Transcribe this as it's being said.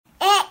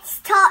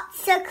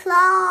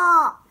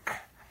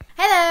o'clock.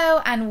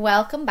 Hello and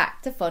welcome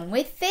back to Fun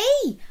with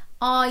Fee.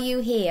 Are you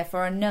here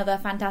for another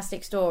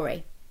fantastic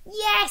story?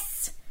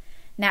 Yes!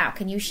 Now,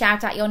 can you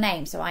shout out your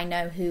name so I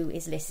know who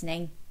is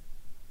listening?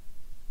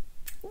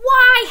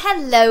 Why,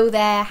 hello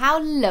there.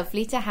 How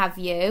lovely to have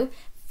you.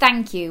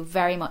 Thank you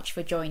very much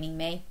for joining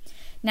me.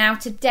 Now,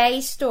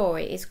 today's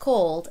story is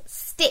called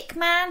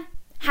Stickman.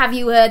 Have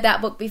you heard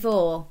that book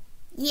before?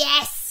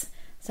 Yes!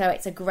 So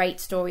it's a great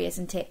story,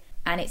 isn't it?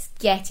 And it's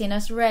getting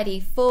us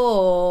ready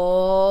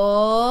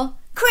for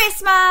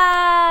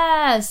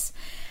Christmas!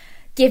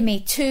 Give me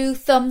 2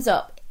 thumbs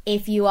up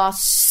if you are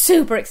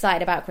super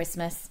excited about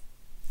Christmas.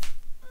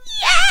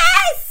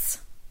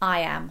 Yes!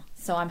 I am,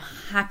 so I'm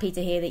happy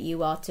to hear that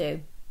you are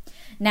too.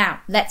 Now,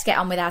 let's get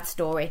on with our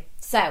story.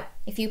 So,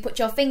 if you put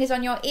your fingers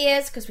on your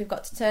ears, because we've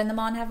got to turn them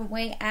on, haven't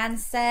we? And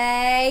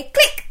say,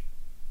 click!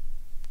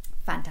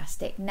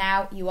 Fantastic.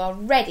 Now you are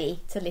ready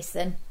to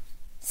listen.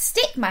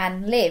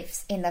 Stickman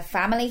lives in the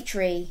family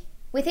tree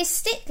with his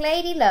stick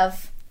lady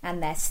love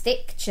and their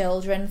stick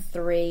children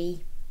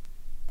 3.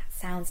 That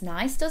sounds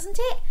nice, doesn't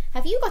it?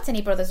 Have you got any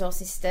brothers or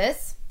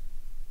sisters?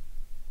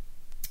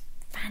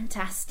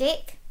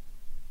 Fantastic.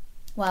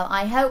 Well,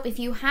 I hope if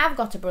you have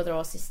got a brother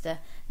or sister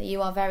that you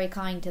are very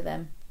kind to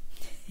them.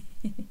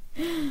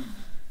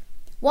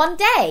 One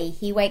day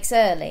he wakes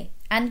early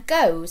and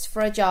goes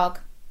for a jog.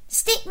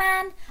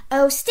 Stickman,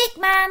 oh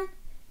Stickman,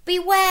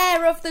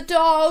 beware of the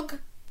dog.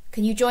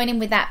 Can you join in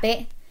with that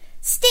bit?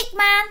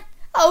 Stickman,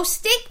 oh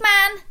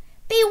Stickman,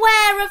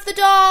 beware of the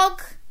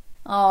dog.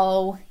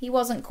 Oh, he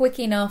wasn't quick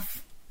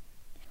enough.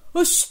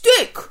 A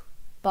stick,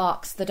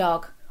 barks the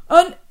dog.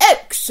 An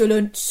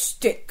excellent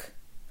stick.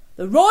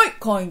 The right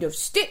kind of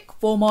stick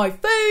for my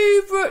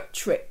favourite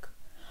trick.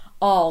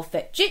 I'll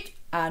fetch it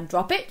and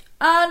drop it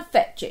and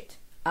fetch it.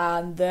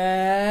 And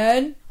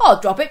then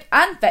I'll drop it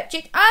and fetch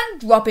it and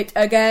drop it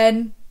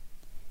again.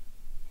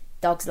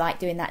 Dogs like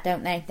doing that,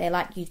 don't they? They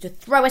like you to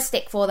throw a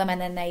stick for them and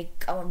then they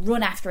go and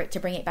run after it to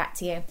bring it back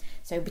to you.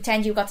 So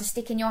pretend you've got a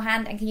stick in your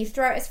hand and can you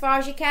throw it as far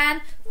as you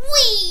can?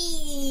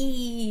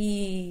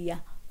 Whee!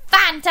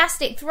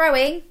 Fantastic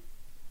throwing!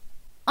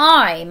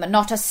 I'm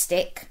not a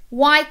stick.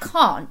 Why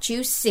can't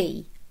you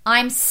see?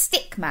 I'm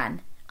Stickman.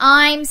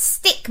 I'm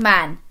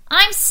Stickman.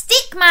 I'm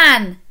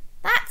Stickman.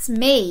 That's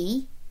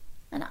me.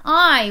 And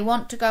I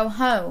want to go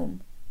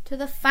home to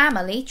the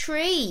family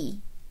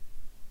tree.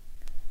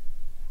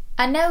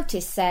 A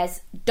notice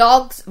says,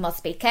 dogs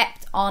must be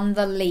kept on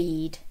the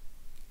lead.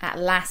 At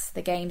last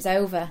the game's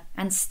over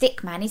and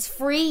Stickman is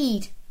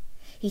freed.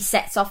 He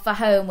sets off for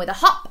home with a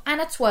hop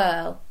and a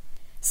twirl.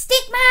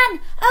 Stickman,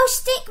 oh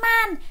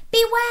Stickman,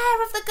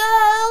 beware of the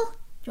girl.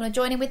 Do you want to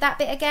join in with that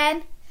bit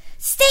again?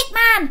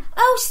 Stickman,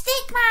 oh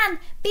Stickman,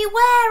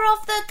 beware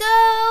of the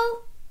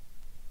girl.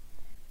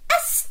 A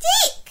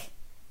stick,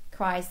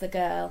 cries the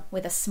girl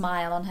with a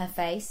smile on her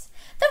face.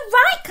 The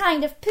right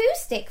kind of poo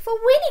stick for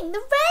winning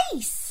the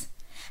race.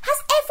 Has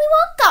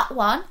everyone got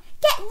one?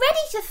 Get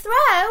ready to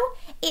throw.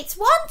 It's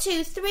 1,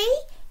 2,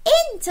 3,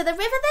 into the river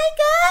they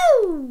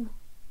go.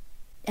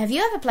 Have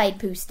you ever played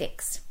poo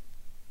sticks?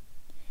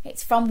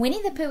 It's from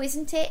Winnie the Pooh,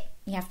 isn't it?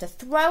 You have to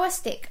throw a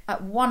stick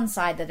at one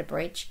side of the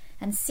bridge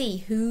and see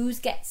who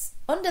gets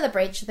under the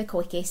bridge the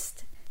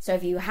quickest. So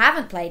if you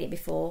haven't played it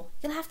before,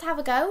 you'll have to have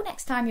a go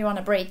next time you're on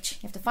a bridge.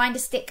 You have to find a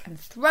stick and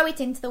throw it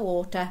into the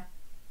water.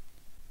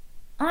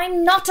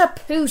 I'm not a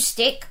poo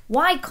stick.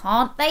 Why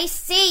can't they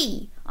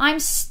see? I'm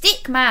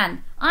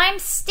Stickman. I'm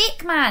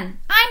Stickman.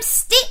 I'm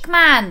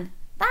Stickman.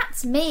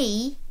 That's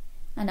me.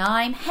 And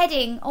I'm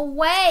heading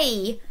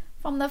away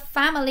from the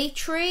family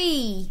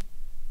tree.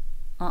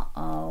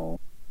 Uh-oh.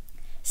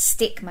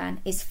 Stickman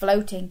is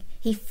floating.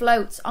 He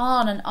floats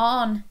on and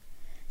on.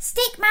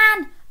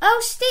 Stickman!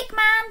 Oh,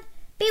 Stickman!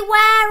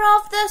 Beware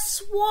of the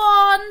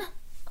swan!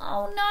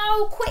 Oh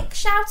no, quick,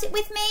 shout it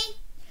with me.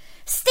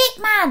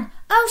 Stickman!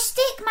 Oh,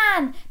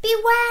 Stickman!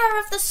 Beware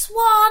of the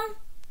swan!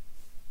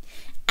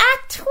 A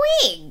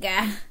twig,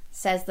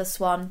 says the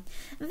swan.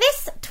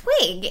 This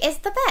twig is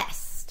the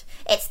best.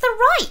 It's the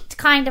right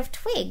kind of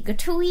twig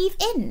to weave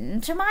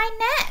into my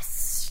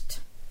nest.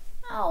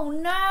 Oh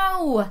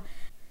no!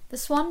 The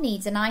swan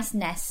needs a nice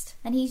nest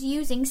and he's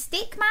using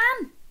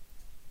Stickman.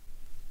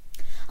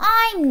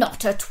 I'm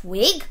not a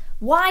twig.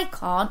 Why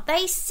can't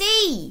they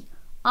see?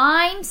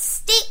 I'm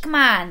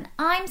Stickman.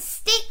 I'm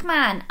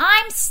Stickman.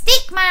 I'm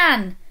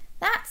Stickman.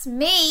 That's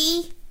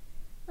me.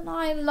 And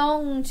I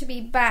long to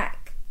be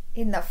back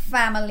in the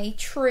family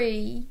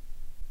tree.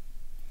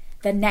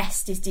 The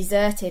nest is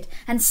deserted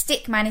and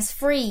Stickman is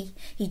free.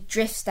 He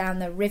drifts down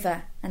the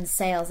river and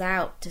sails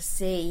out to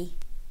sea.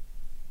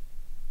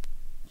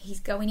 He's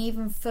going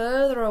even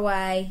further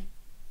away.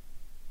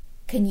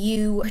 Can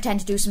you pretend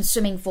to do some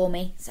swimming for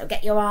me? So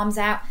get your arms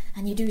out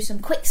and you do some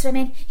quick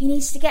swimming. He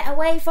needs to get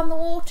away from the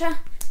water.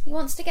 He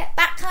wants to get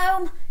back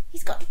home.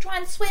 He's got to try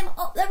and swim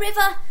up the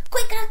river.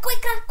 Quicker,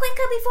 quicker,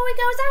 quicker before he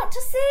goes out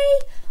to sea.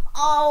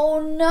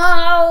 Oh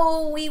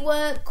no, we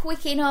weren't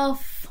quick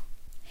enough.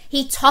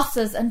 He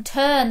tosses and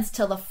turns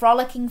till the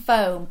frolicking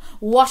foam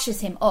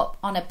washes him up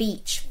on a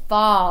beach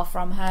far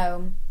from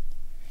home.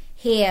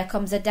 Here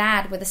comes a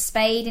dad with a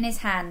spade in his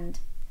hand.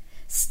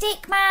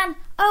 "Stickman,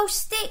 oh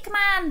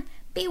Stickman,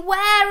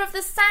 beware of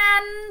the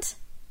sand."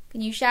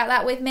 Can you shout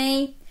that with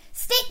me?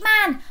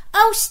 "Stickman,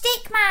 oh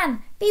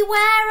Stickman,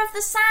 beware of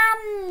the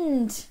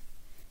sand."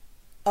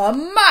 "A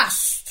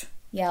mast!"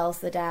 yells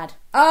the dad.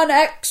 "An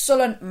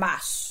excellent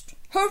mast!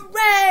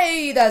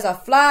 Hooray! There's a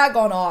flag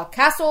on our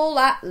castle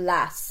at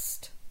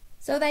last."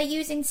 So they're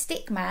using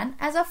Stickman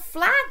as a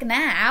flag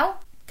now.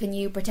 Can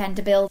you pretend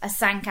to build a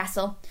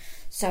sandcastle?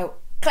 So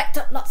collect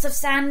up lots of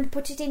sand,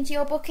 put it into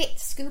your bucket,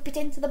 scoop it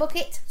into the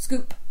bucket,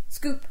 scoop,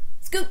 scoop,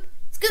 scoop,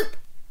 scoop,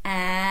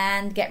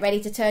 and get ready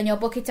to turn your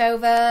bucket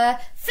over,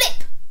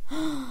 flip.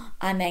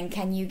 And then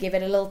can you give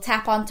it a little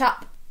tap on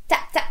top?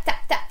 Tap, tap,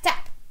 tap, tap,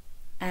 tap.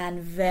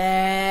 And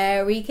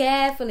very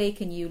carefully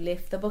can you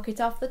lift the bucket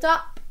off the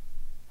top.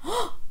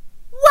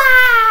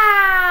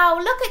 Wow!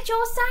 Look at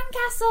your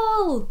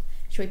sandcastle!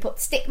 Should we put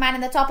Stickman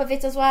in the top of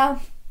it as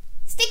well?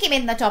 Stick him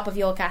in the top of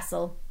your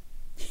castle.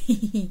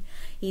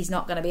 He's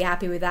not going to be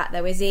happy with that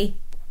though, is he?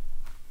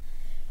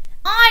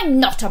 "I'm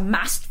not a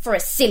mast for a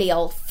silly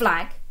old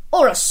flag,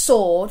 or a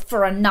sword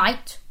for a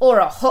knight, or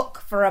a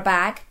hook for a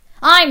bag.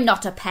 I'm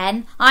not a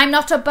pen, I'm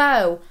not a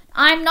bow,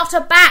 I'm not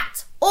a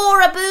bat,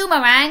 or a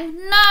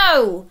boomerang,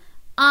 no!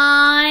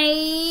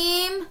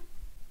 I'm...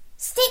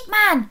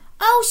 Stickman,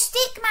 oh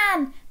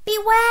Stickman,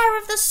 beware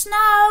of the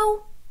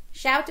snow."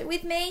 Shout it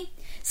with me.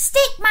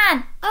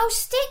 "Stickman, oh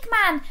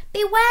Stickman,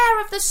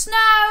 beware of the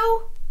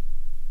snow."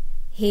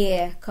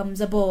 Here comes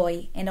a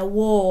boy in a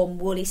warm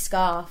woolly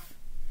scarf.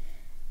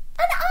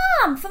 "An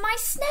arm for my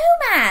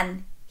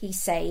snowman," he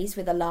says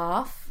with a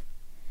laugh.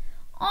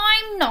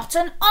 "I'm not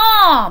an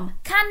arm,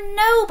 can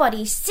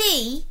nobody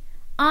see?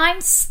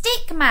 I'm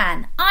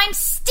Stickman, I'm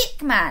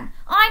Stickman,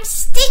 I'm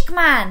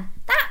Stickman,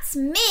 that's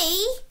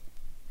me."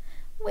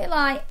 Will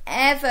I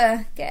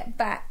ever get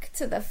back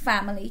to the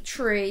family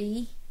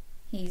tree?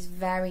 He's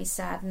very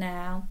sad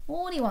now.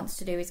 All he wants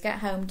to do is get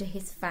home to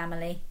his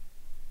family.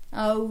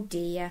 Oh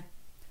dear.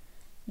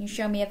 You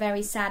show me a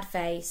very sad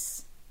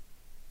face.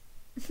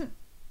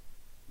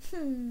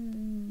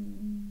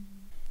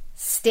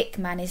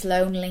 Stickman is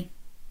lonely.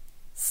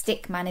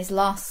 Stickman is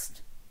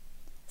lost.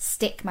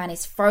 Stickman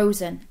is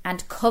frozen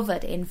and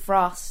covered in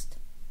frost.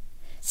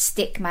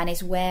 Stickman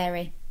is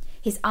weary.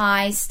 His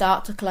eyes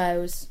start to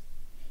close.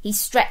 He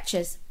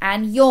stretches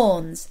and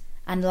yawns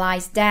and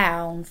lies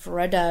down for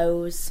a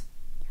doze.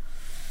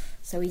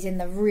 So he's in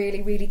the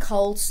really, really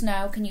cold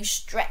snow. Can you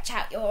stretch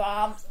out your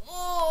arms?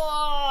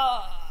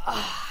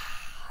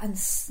 And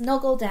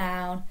snuggle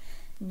down,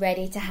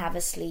 ready to have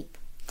a sleep.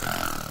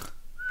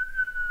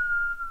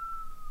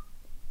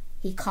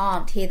 He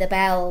can't hear the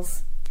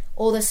bells,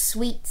 or the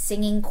sweet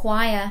singing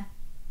choir,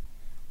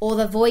 or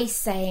the voice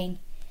saying,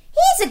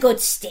 "Here's a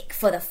good stick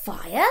for the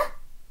fire."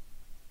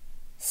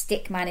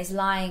 Stickman is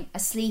lying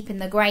asleep in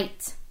the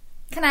grate.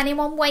 Can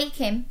anyone wake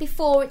him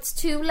before it's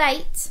too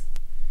late?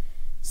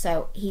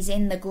 So he's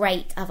in the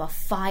grate of a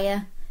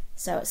fire.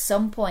 So at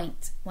some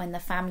point, when the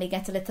family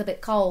get a little bit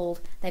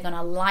cold, they're going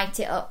to light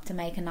it up to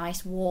make a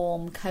nice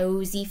warm,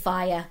 cosy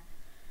fire.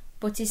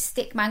 But is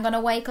Stickman going to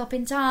wake up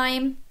in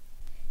time?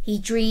 He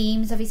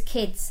dreams of his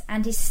kids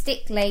and his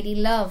stick lady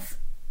love.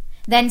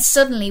 Then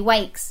suddenly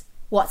wakes.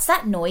 What's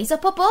that noise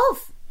up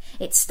above?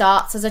 It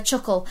starts as a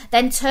chuckle,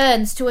 then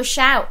turns to a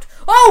shout.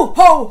 "Oh,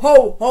 ho,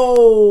 ho,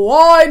 ho!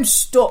 I'm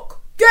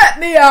stuck! Get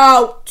me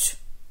out!"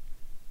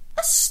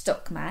 A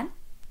stuck man?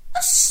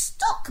 A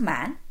stuck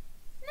man?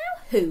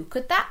 Now who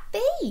could that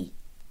be?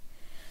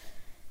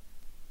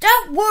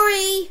 "Don't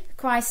worry,"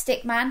 cries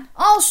Stickman.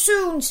 "I'll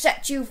soon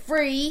set you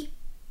free."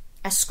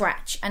 A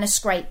scratch and a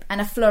scrape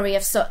and a flurry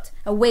of soot,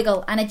 a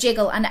wiggle and a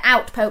jiggle and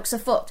out pokes a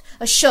foot,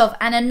 a shove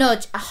and a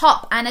nudge, a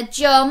hop and a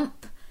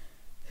jump.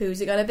 Who's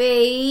it going to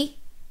be?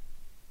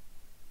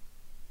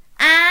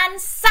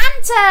 And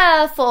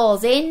Santa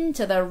falls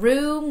into the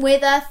room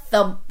with a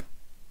thump.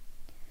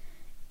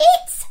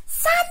 It's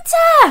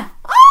Santa!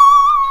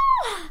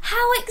 Oh,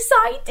 how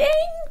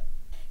exciting!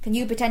 Can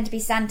you pretend to be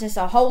Santa,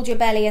 so hold your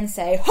belly and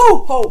say,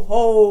 "Ho, ho,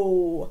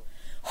 ho!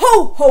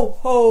 Ho, ho,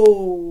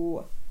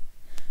 ho!"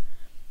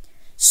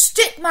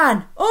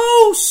 "Stickman,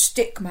 oh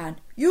Stickman,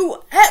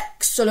 you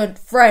excellent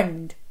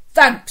friend!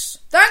 Thanks,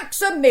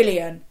 thanks a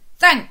million,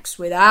 thanks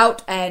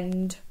without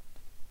end."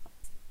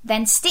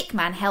 Then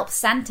Stickman helps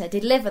Santa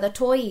deliver the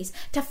toys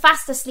to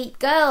fast asleep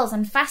girls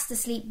and fast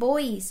asleep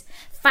boys.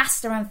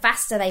 Faster and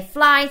faster they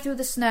fly through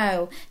the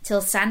snow,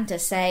 till Santa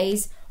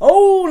says,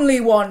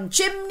 "Only one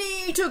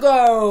chimney to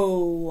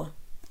go."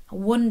 I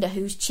wonder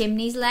whose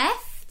chimney's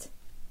left.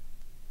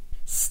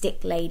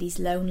 Stick lady's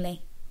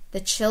lonely.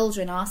 The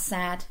children are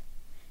sad.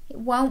 It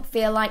won't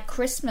feel like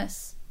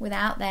Christmas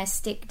without their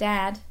stick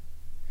dad.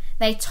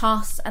 They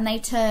toss and they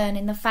turn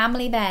in the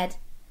family bed.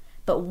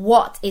 But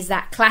what is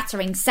that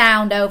clattering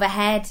sound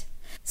overhead?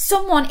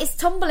 Someone is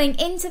tumbling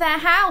into their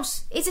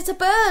house. Is it a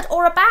bird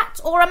or a bat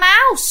or a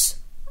mouse?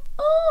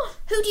 Oh,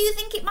 who do you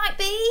think it might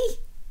be?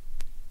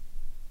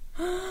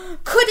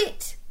 Could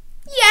it?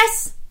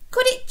 Yes,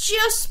 could it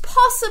just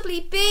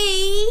possibly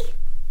be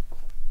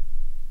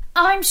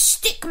I'm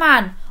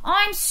Stickman!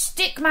 I'm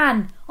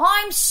Stickman!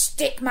 I'm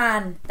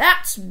Stickman!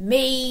 That's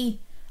me!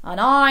 And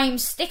I'm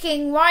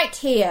sticking right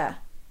here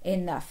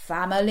in the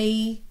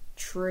family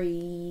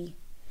tree.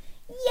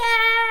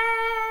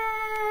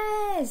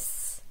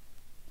 Yes!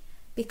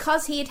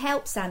 Because he had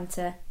helped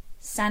Santa,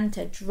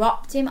 Santa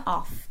dropped him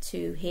off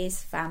to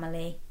his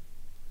family.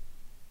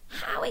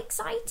 How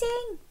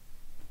exciting!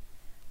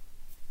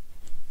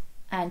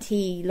 And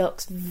he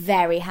looks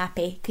very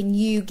happy. Can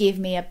you give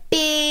me a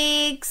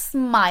big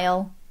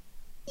smile?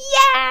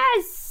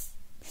 Yes!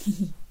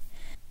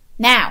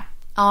 Now,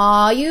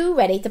 are you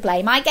ready to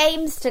play my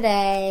games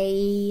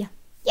today?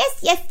 Yes,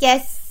 yes,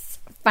 yes.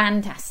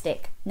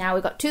 Fantastic. Now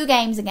we've got 2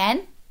 games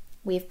again.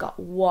 We've got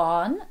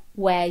one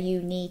where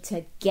you need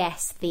to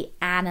guess the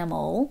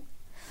animal.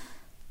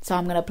 So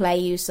I'm going to play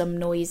you some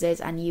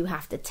noises and you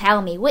have to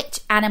tell me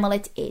which animal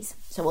it is.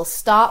 So we'll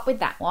start with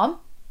that one.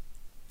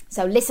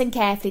 So listen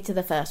carefully to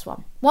the first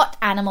one. What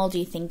animal do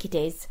you think it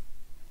is?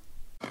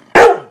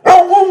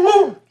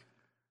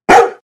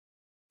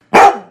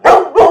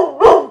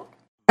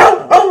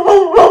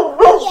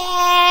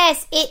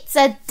 Yes, it's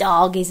a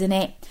dog, isn't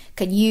it?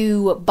 Can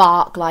you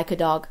bark like a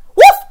dog?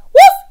 Woof,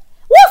 woof,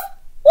 woof,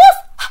 woof.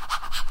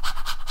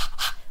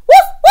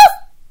 Woof,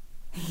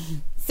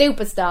 woof.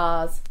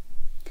 Superstars.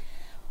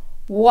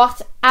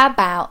 What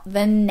about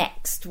the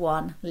next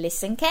one?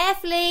 Listen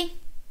carefully.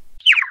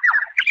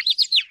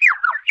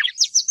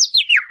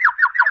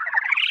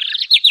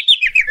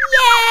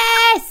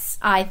 Yes!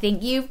 I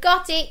think you've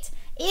got it.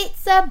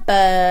 It's a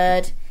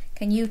bird.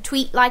 Can you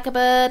tweet like a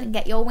bird and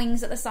get your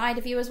wings at the side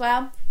of you as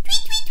well?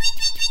 Tweet, tweet, tweet,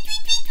 tweet, tweet,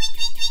 tweet,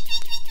 tweet, tweet, tweet,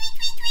 tweet, tweet,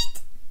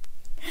 tweet,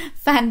 tweet.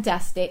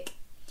 Fantastic.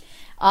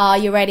 Are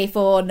you ready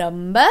for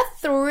number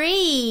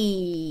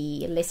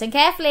 3? Listen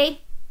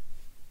carefully.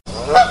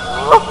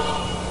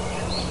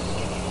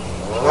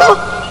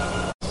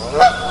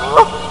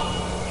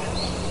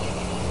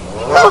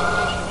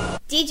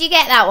 Did you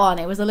get that one?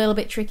 It was a little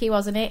bit tricky,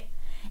 wasn't it?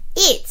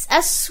 It's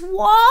a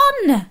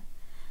swan!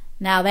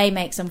 Now they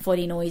make some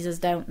funny noises,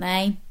 don't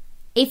they?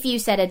 If you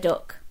said a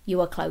duck, you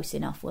were close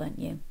enough, weren't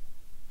you?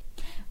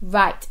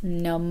 Right,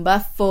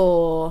 number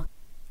 4.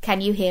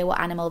 Can you hear what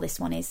animal this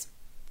one is?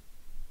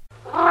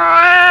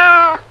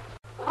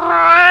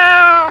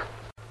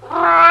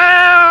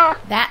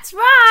 That's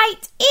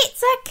right,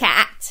 it's a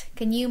cat.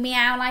 Can you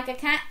meow like a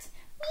cat?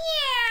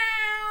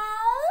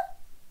 Meow,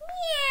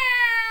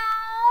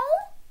 meow,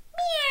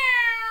 meow.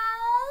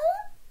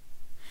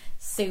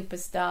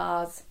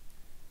 Superstars.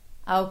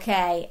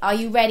 Okay, are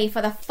you ready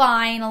for the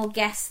final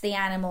guess the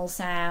animal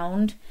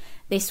sound?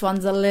 This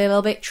one's a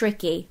little bit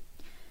tricky.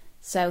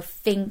 So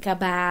think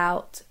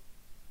about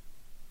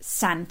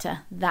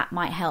Santa. That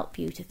might help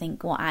you to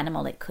think what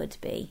animal it could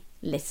be.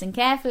 Listen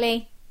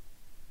carefully.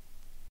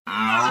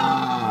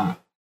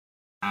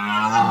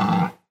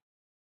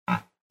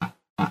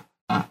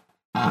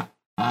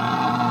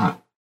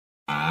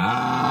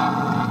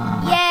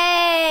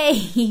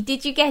 Yay!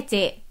 Did you get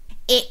it?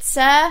 It's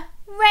a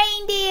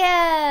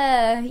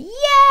reindeer!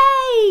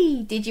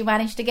 Yay! Did you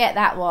manage to get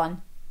that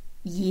one?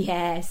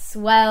 Yes,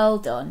 well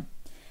done.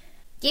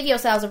 Give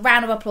yourselves a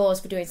round of applause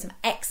for doing some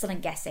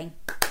excellent guessing.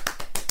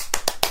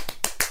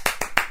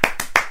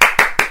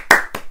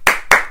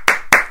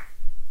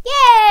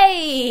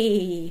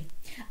 Yay!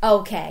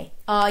 Okay,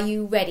 are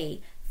you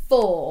ready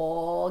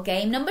for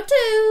game number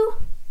 2?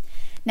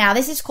 Now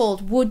this is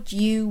called Would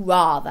You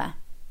Rather.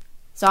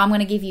 So I'm going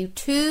to give you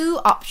 2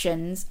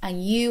 options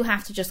and you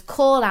have to just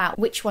call out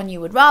which one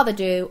you would rather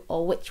do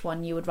or which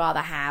one you would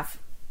rather have.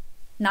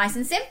 Nice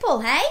and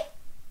simple, hey?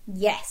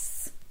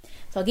 Yes.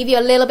 So I'll give you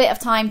a little bit of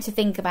time to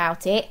think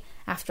about it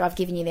after I've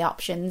given you the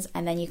options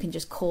and then you can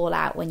just call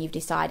out when you've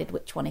decided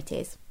which one it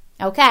is.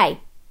 Okay?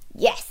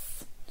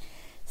 Yes.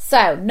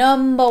 So,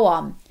 number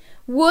 1.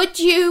 Would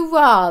you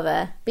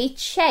rather be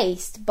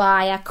chased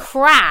by a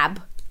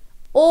crab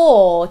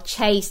or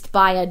chased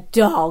by a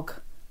dog?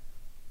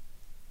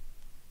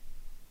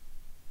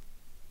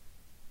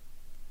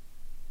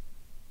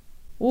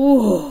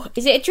 Ooh,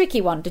 is it a tricky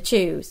one to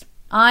choose?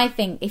 I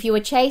think if you were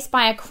chased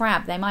by a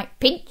crab, they might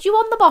pinch you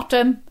on the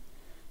bottom.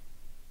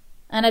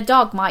 And a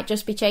dog might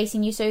just be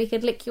chasing you so he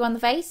could lick you on the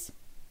face.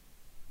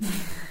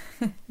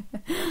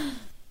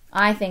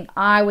 I think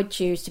I would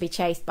choose to be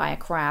chased by a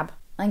crab.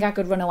 I think I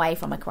could run away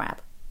from a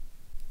crab.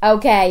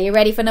 Okay, you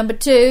ready for number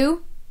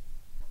 2?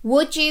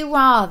 Would you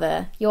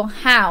rather your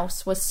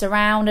house was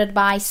surrounded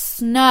by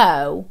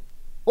snow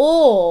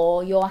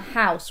or your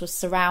house was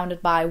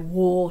surrounded by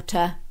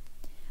water?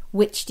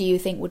 Which do you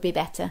think would be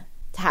better?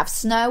 To have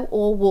snow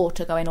or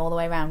water going all the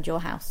way around your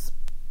house?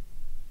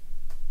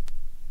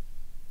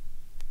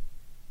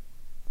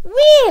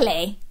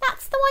 Really?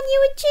 That's the one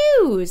you would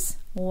choose?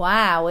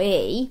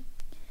 Wowee.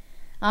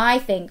 I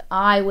think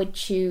I would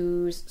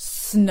choose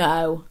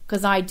snow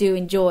because I do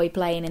enjoy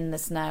playing in the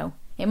snow.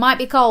 It might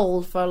be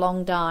cold for a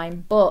long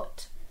time,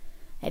 but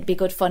it'd be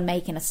good fun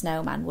making a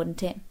snowman,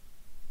 wouldn't it?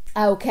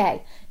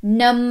 Okay,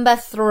 number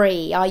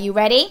 3. Are you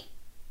ready?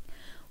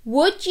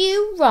 Would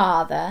you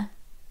rather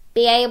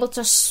be able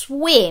to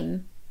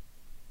swim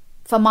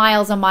for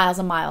miles and miles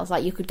and miles,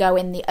 like you could go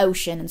in the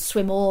ocean and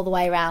swim all the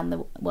way around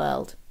the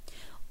world?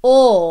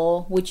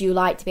 Or would you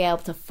like to be able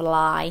to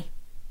fly?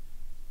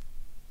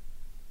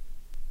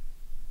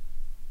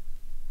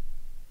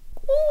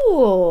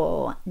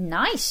 Ooh,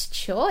 nice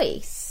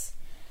choice.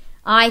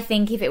 I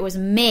think if it was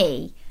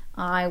me,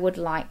 I would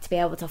like to be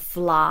able to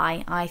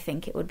fly. I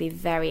think it would be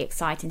very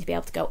exciting to be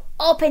able to go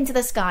up into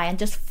the sky and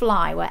just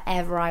fly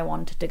wherever I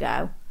wanted to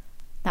go.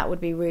 That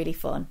would be really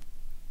fun.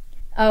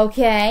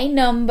 Okay,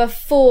 number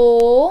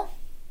 4.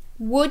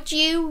 Would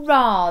you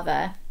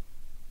rather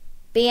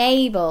be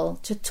able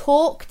to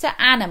talk to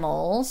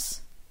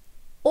animals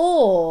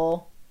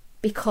or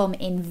become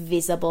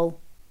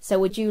invisible? So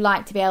would you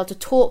like to be able to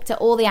talk to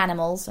all the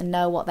animals and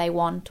know what they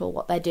want or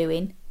what they're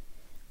doing?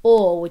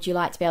 Or would you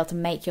like to be able to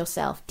make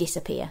yourself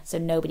disappear so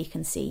nobody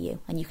can see you?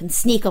 And you can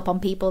sneak up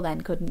on people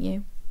then, couldn't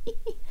you?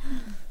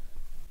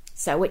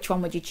 So which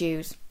one would you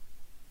choose?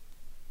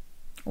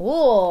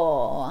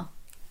 Oh,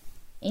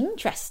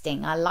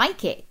 interesting. I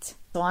like it.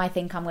 So I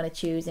think I'm going to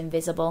choose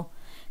invisible,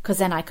 because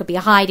then I could be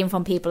hiding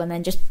from people and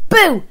then just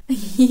boo!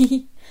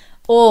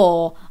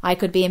 Or I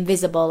could be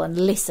invisible and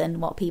listen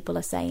what people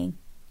are saying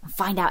and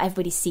find out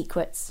everybody's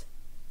secrets.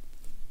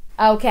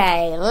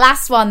 Okay,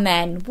 last one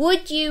then.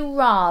 Would you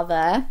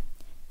rather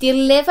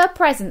deliver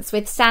presents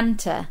with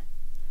Santa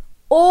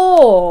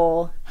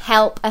or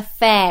help a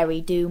fairy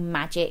do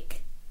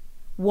magic?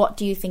 What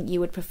do you think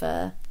you would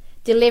prefer?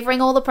 Delivering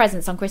all the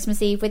presents on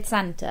Christmas Eve with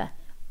Santa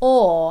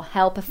or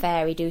help a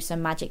fairy do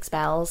some magic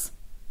spells?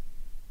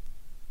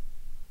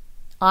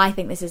 I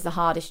think this is the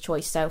hardest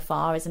choice so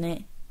far, isn't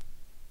it?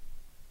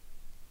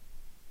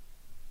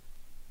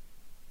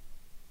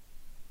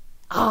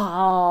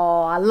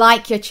 Oh, I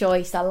like your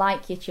choice.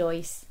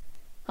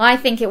 I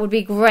think it would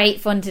be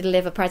great fun to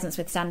deliver presents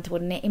with Santa,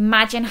 wouldn't it?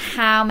 Imagine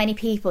how many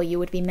people you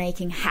would be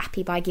making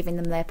happy by giving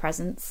them their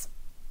presents.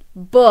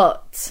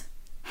 But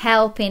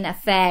helping a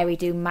fairy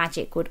do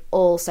magic would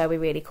also be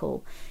really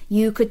cool.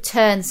 You could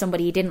turn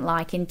somebody you didn't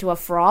like into a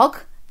frog.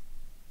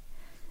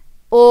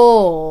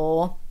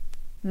 Or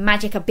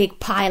magic a big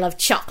pile of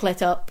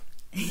chocolate up.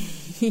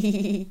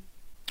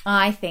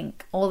 I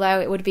think, although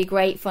it would be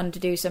great fun to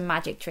do some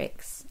magic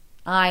tricks,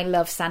 I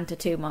love Santa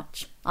too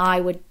much.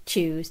 I would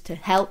choose to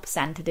help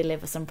Santa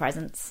deliver some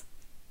presents.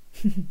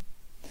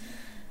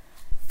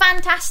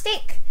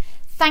 Fantastic!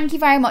 Thank you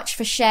very much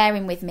for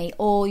sharing with me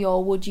all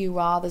your would you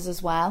rathers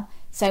as well.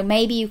 So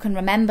maybe you can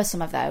remember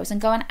some of those and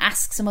go and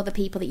ask some other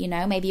people that you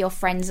know, maybe your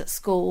friends at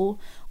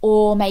school,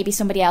 or maybe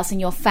somebody else in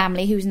your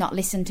family who's not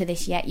listened to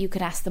this yet. You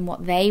could ask them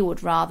what they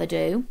would rather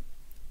do.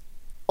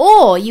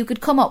 Or you could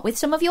come up with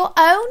some of your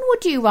own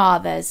would you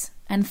rathers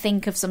and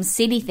think of some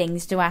silly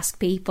things to ask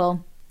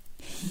people.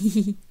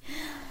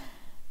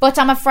 But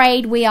I'm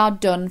afraid we are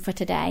done for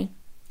today.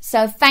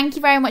 So thank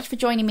you very much for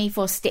joining me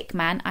for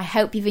Stickman. I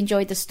hope you've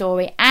enjoyed the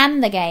story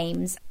and the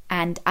games,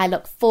 and I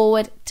look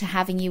forward to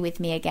having you with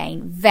me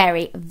again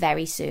very,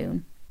 very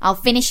soon. I'll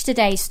finish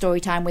today's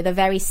story time with a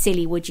very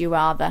silly would you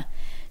rather,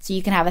 so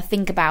you can have a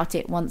think about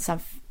it once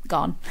I've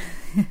gone.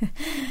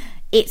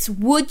 It's,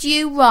 would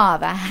you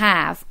rather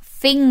have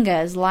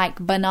fingers like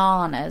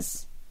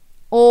bananas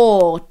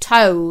or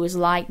toes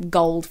like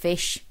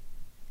goldfish?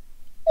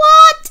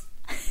 What?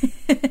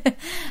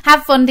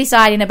 Have fun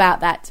deciding about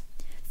that.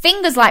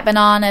 Fingers like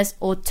bananas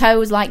or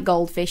toes like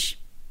goldfish.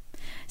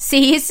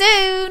 See you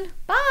soon.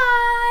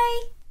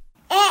 Bye.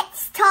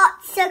 It's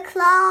Tots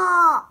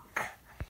o'clock.